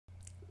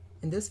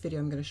In this video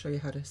I'm going to show you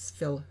how to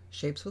fill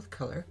shapes with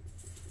color.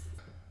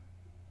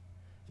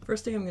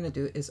 First thing I'm going to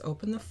do is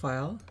open the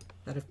file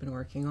that I've been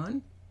working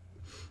on,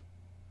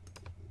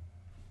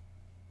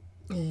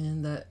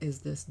 and that is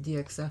this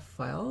DXF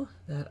file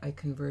that I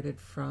converted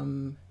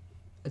from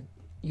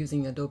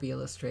using Adobe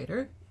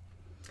Illustrator.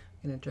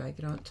 I'm going to drag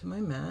it onto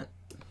my mat,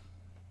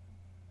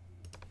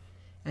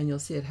 and you'll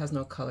see it has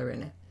no color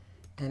in it.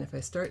 And if I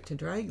start to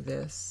drag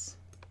this,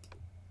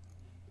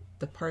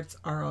 the parts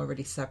are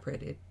already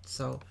separated,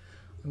 so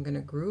I'm going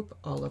to group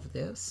all of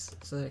this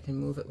so that I can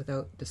move it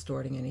without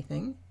distorting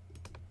anything.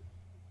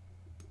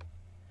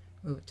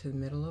 Move it to the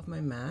middle of my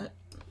mat,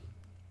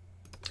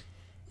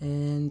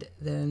 and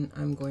then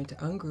I'm going to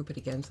ungroup it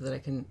again so that I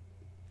can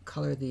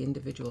color the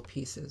individual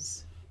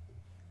pieces.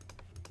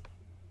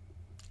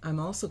 I'm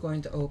also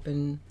going to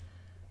open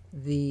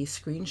the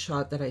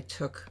screenshot that I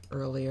took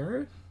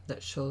earlier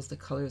that shows the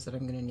colors that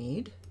I'm going to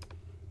need,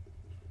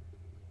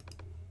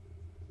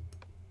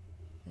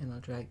 and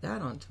I'll drag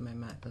that onto my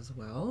mat as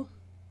well.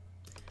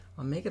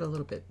 I'll make it a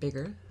little bit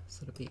bigger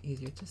so it'll be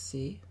easier to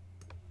see.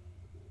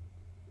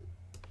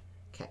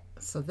 Okay,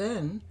 so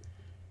then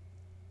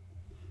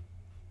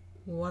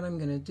what I'm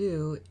going to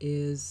do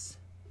is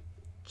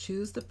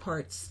choose the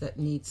parts that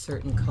need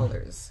certain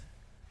colors.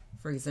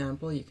 For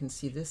example, you can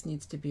see this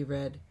needs to be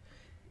red,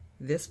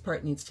 this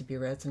part needs to be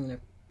red, so I'm going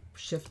to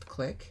shift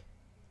click,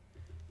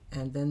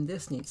 and then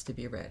this needs to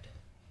be red.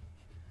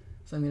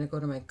 So I'm going to go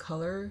to my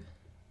color,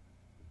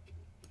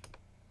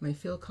 my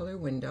fill color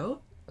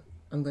window.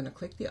 I'm going to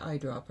click the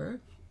eyedropper.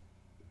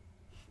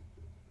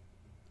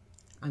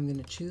 I'm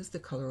going to choose the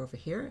color over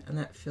here, and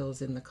that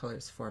fills in the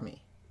colors for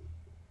me.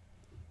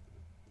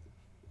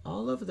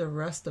 All of the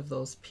rest of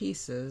those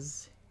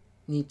pieces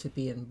need to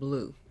be in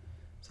blue.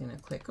 So I'm going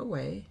to click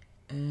away,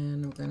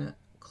 and I'm going to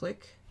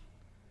click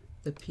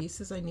the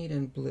pieces I need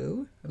in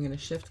blue. I'm going to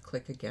shift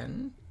click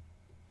again.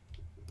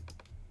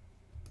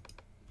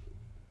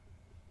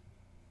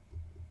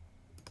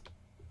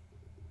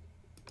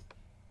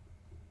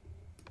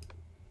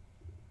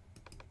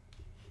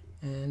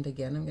 And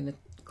again, I'm going to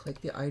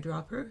click the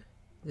eyedropper.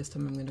 This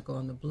time I'm going to go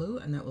on the blue,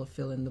 and that will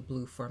fill in the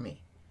blue for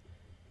me.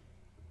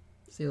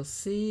 So you'll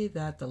see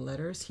that the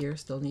letters here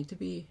still need to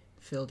be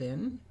filled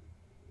in.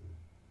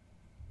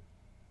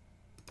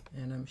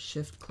 And I'm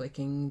shift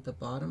clicking the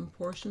bottom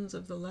portions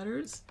of the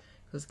letters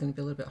because it's going to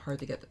be a little bit hard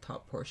to get the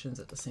top portions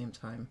at the same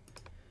time.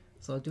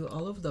 So I'll do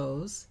all of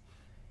those,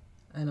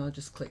 and I'll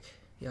just click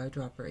the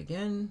eyedropper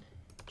again,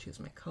 choose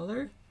my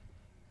color,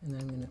 and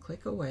then I'm going to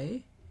click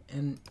away.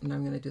 And now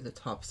I'm going to do the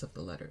tops of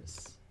the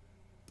letters.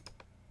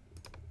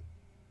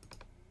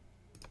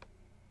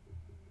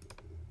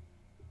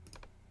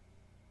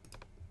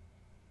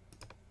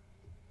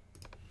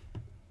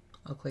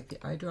 I'll click the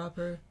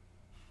eyedropper,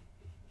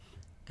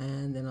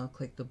 and then I'll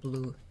click the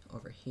blue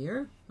over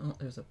here. Oh,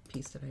 there's a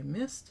piece that I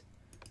missed,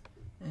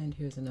 and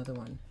here's another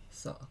one.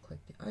 So I'll click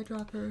the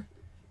eyedropper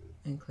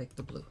and click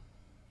the blue.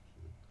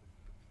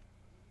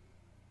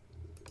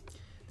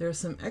 There are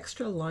some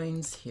extra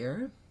lines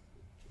here.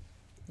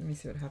 Let me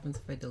see what happens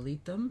if I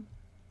delete them.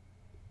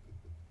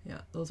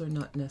 Yeah, those are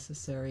not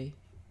necessary.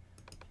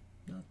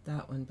 Not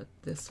that one, but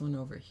this one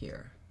over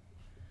here.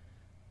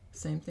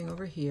 Same thing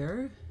over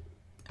here,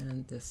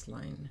 and this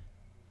line.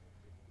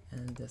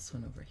 And this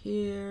one over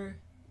here,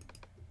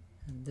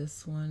 and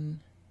this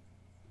one.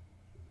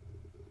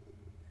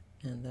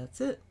 And that's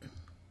it.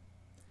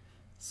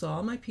 So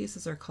all my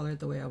pieces are colored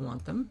the way I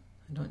want them.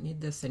 I don't need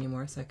this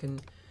anymore, so I can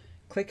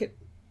click it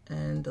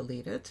and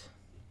delete it.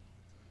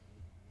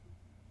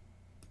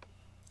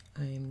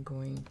 I'm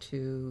going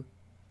to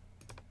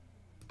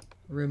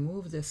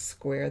remove this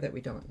square that we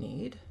don't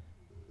need,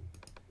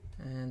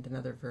 and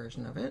another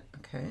version of it.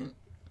 Okay,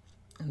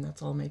 and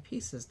that's all my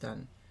pieces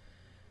done.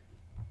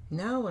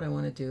 Now what I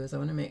want to do is I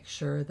want to make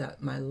sure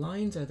that my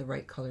lines are the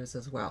right colors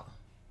as well.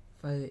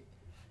 If I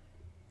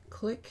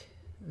click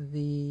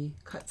the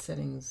cut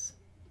settings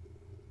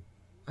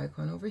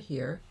icon over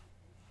here,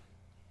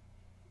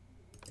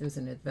 there's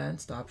an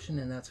advanced option,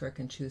 and that's where I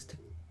can choose to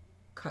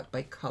cut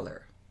by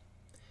color.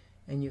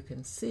 And you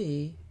can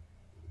see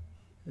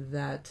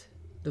that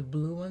the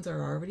blue ones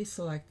are already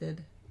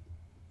selected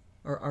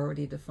or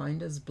already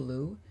defined as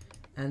blue,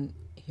 and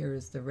here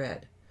is the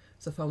red.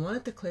 So if I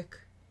wanted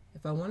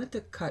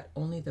to cut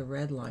only the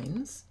red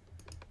lines,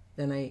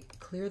 then I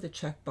clear the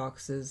check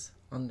boxes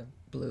on the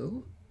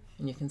blue,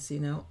 and you can see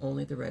now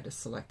only the red is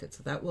selected.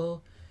 So that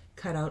will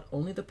cut out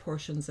only the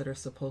portions that are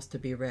supposed to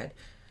be red.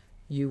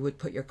 You would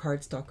put your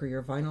cardstock or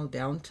your vinyl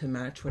down to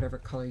match whatever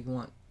color you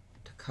want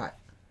to cut.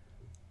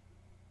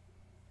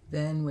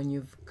 Then when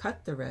you've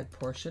cut the red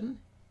portion,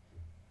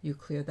 you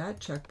clear that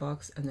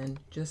checkbox and then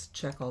just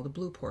check all the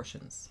blue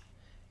portions.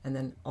 And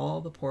then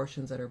all the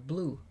portions that are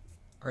blue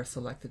are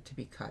selected to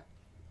be cut.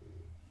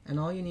 And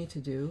all you need to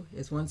do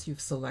is, once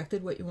you've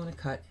selected what you want to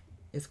cut,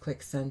 is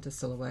click Send to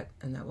Silhouette,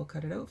 and that will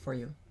cut it out for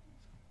you.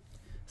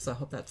 So I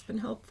hope that's been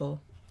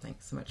helpful.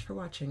 Thanks so much for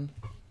watching.